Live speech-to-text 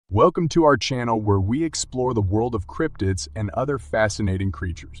Welcome to our channel where we explore the world of cryptids and other fascinating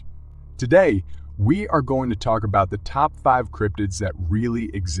creatures. Today, we are going to talk about the top 5 cryptids that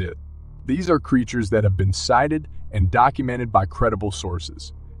really exist. These are creatures that have been cited and documented by credible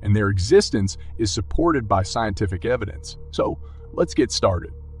sources, and their existence is supported by scientific evidence. So, let's get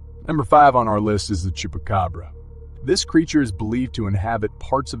started. Number 5 on our list is the Chupacabra. This creature is believed to inhabit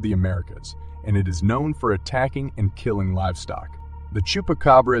parts of the Americas, and it is known for attacking and killing livestock. The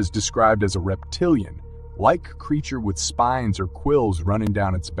Chupacabra is described as a reptilian-like creature with spines or quills running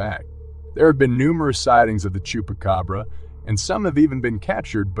down its back. There have been numerous sightings of the Chupacabra, and some have even been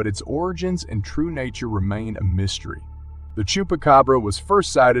captured, but its origins and true nature remain a mystery. The Chupacabra was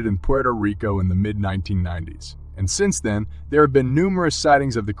first sighted in Puerto Rico in the mid-1990s, and since then, there have been numerous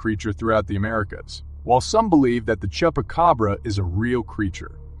sightings of the creature throughout the Americas. While some believe that the Chupacabra is a real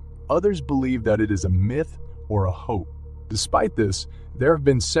creature, others believe that it is a myth or a hoax. Despite this, there have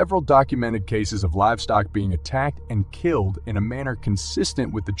been several documented cases of livestock being attacked and killed in a manner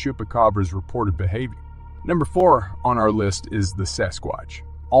consistent with the Chupacabra's reported behavior. Number 4 on our list is the Sasquatch,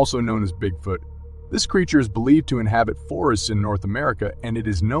 also known as Bigfoot. This creature is believed to inhabit forests in North America, and it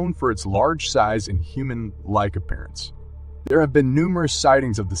is known for its large size and human-like appearance. There have been numerous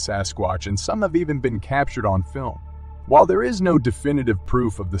sightings of the Sasquatch, and some have even been captured on film. While there is no definitive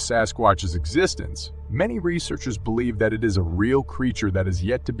proof of the Sasquatch's existence, many researchers believe that it is a real creature that is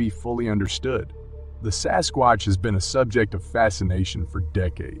yet to be fully understood. The Sasquatch has been a subject of fascination for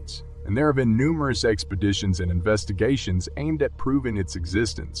decades, and there have been numerous expeditions and investigations aimed at proving its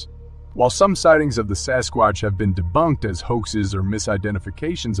existence. While some sightings of the Sasquatch have been debunked as hoaxes or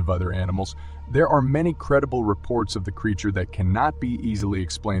misidentifications of other animals, there are many credible reports of the creature that cannot be easily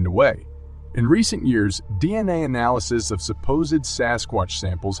explained away. In recent years, DNA analysis of supposed Sasquatch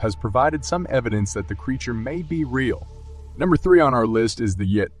samples has provided some evidence that the creature may be real. Number 3 on our list is the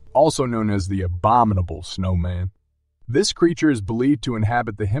Yeti, also known as the abominable snowman. This creature is believed to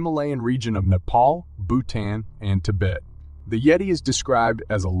inhabit the Himalayan region of Nepal, Bhutan, and Tibet. The Yeti is described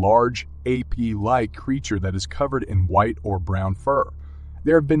as a large, ape-like creature that is covered in white or brown fur.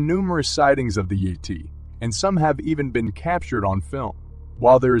 There have been numerous sightings of the Yeti, and some have even been captured on film.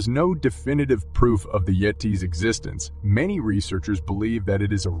 While there is no definitive proof of the Yeti's existence, many researchers believe that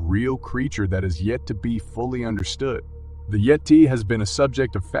it is a real creature that is yet to be fully understood. The Yeti has been a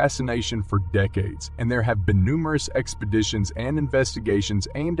subject of fascination for decades, and there have been numerous expeditions and investigations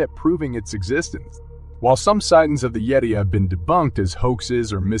aimed at proving its existence. While some sightings of the Yeti have been debunked as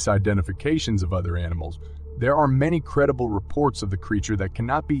hoaxes or misidentifications of other animals, there are many credible reports of the creature that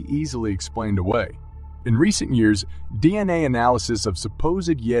cannot be easily explained away. In recent years, DNA analysis of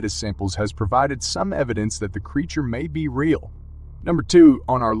supposed Yeti samples has provided some evidence that the creature may be real. Number 2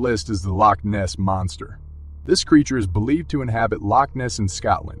 on our list is the Loch Ness Monster. This creature is believed to inhabit Loch Ness in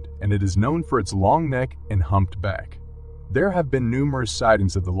Scotland, and it is known for its long neck and humped back. There have been numerous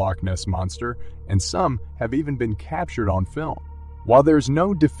sightings of the Loch Ness Monster, and some have even been captured on film. While there is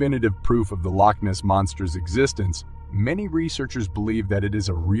no definitive proof of the Loch Ness Monster's existence, many researchers believe that it is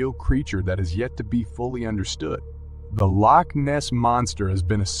a real creature that is yet to be fully understood. The Loch Ness Monster has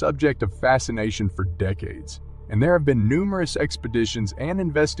been a subject of fascination for decades, and there have been numerous expeditions and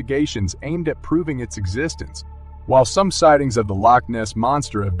investigations aimed at proving its existence. While some sightings of the Loch Ness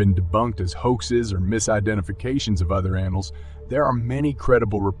Monster have been debunked as hoaxes or misidentifications of other animals, there are many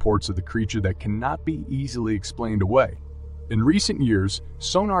credible reports of the creature that cannot be easily explained away. In recent years,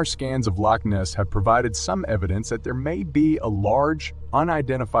 sonar scans of Loch Ness have provided some evidence that there may be a large,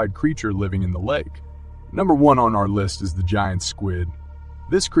 unidentified creature living in the lake. Number 1 on our list is the giant squid.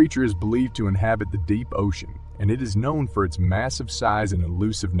 This creature is believed to inhabit the deep ocean, and it is known for its massive size and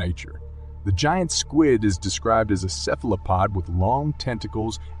elusive nature. The giant squid is described as a cephalopod with long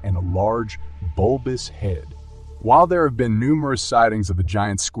tentacles and a large, bulbous head. While there have been numerous sightings of the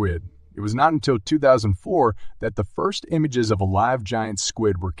giant squid, it was not until 2004 that the first images of a live giant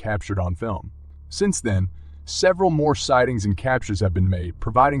squid were captured on film. Since then, several more sightings and captures have been made,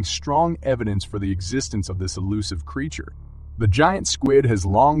 providing strong evidence for the existence of this elusive creature. The giant squid has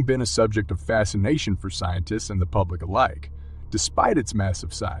long been a subject of fascination for scientists and the public alike. Despite its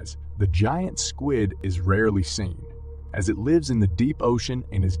massive size, the giant squid is rarely seen, as it lives in the deep ocean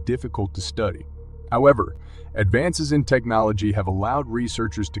and is difficult to study. However, advances in technology have allowed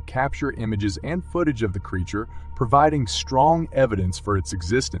researchers to capture images and footage of the creature, providing strong evidence for its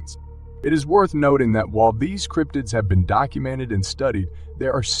existence. It is worth noting that while these cryptids have been documented and studied,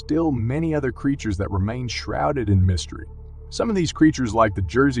 there are still many other creatures that remain shrouded in mystery. Some of these creatures, like the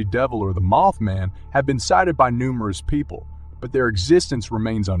Jersey Devil or the Mothman, have been sighted by numerous people, but their existence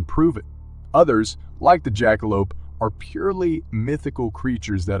remains unproven. Others, like the jackalope, are purely mythical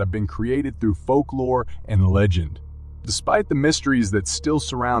creatures that have been created through folklore and legend. Despite the mysteries that still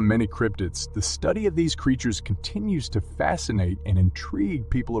surround many cryptids, the study of these creatures continues to fascinate and intrigue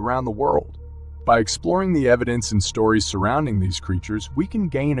people around the world. By exploring the evidence and stories surrounding these creatures, we can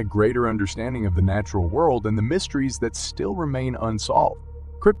gain a greater understanding of the natural world and the mysteries that still remain unsolved.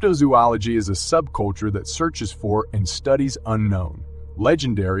 Cryptozoology is a subculture that searches for and studies unknown,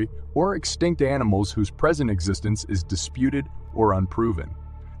 legendary, or extinct animals whose present existence is disputed or unproven.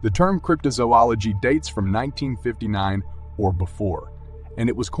 The term cryptozoology dates from 1959 or before, and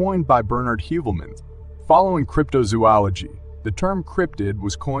it was coined by Bernard Heuvelman. Following cryptozoology, the term cryptid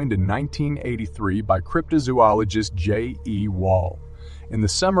was coined in 1983 by cryptozoologist J.E. Wall in the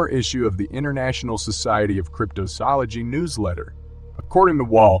summer issue of the International Society of Cryptozoology newsletter. According to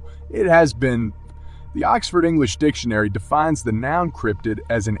Wall, the Oxford English Dictionary defines the noun cryptid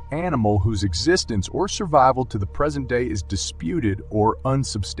as an animal whose existence or survival to the present day is disputed or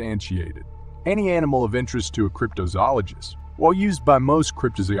unsubstantiated. Any animal of interest to a cryptozoologist. While used by most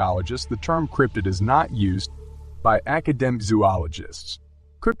cryptozoologists, the term cryptid is not used by academic zoologists.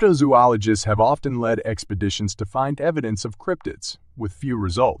 Cryptozoologists have often led expeditions to find evidence of cryptids, with few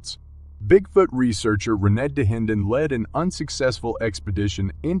results. Bigfoot researcher René Dahinden led an unsuccessful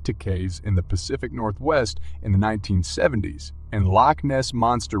expedition into caves in the Pacific Northwest in the 1970s, and Loch Ness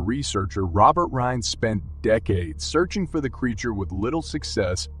Monster researcher Robert Rhine spent decades searching for the creature with little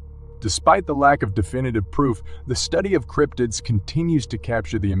success. Despite the lack of definitive proof, the study of cryptids continues to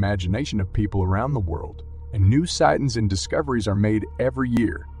capture the imagination of people around the world, and new sightings and discoveries are made every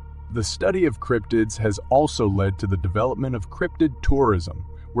year. The study of cryptids has also led to the development of cryptid tourism,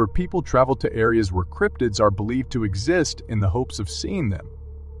 where people travel to areas where cryptids are believed to exist in the hopes of seeing them.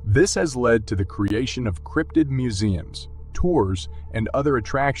 This has led to the creation of cryptid museums, tours, and other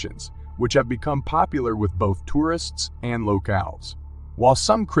attractions, which have become popular with both tourists and locals. While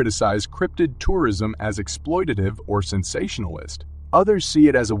some criticize cryptid tourism as exploitative or sensationalist, others see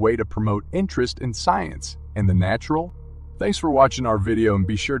it as a way to promote interest in science and the natural. Thanks for watching our video, and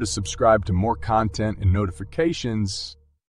be sure to subscribe to more content and notifications.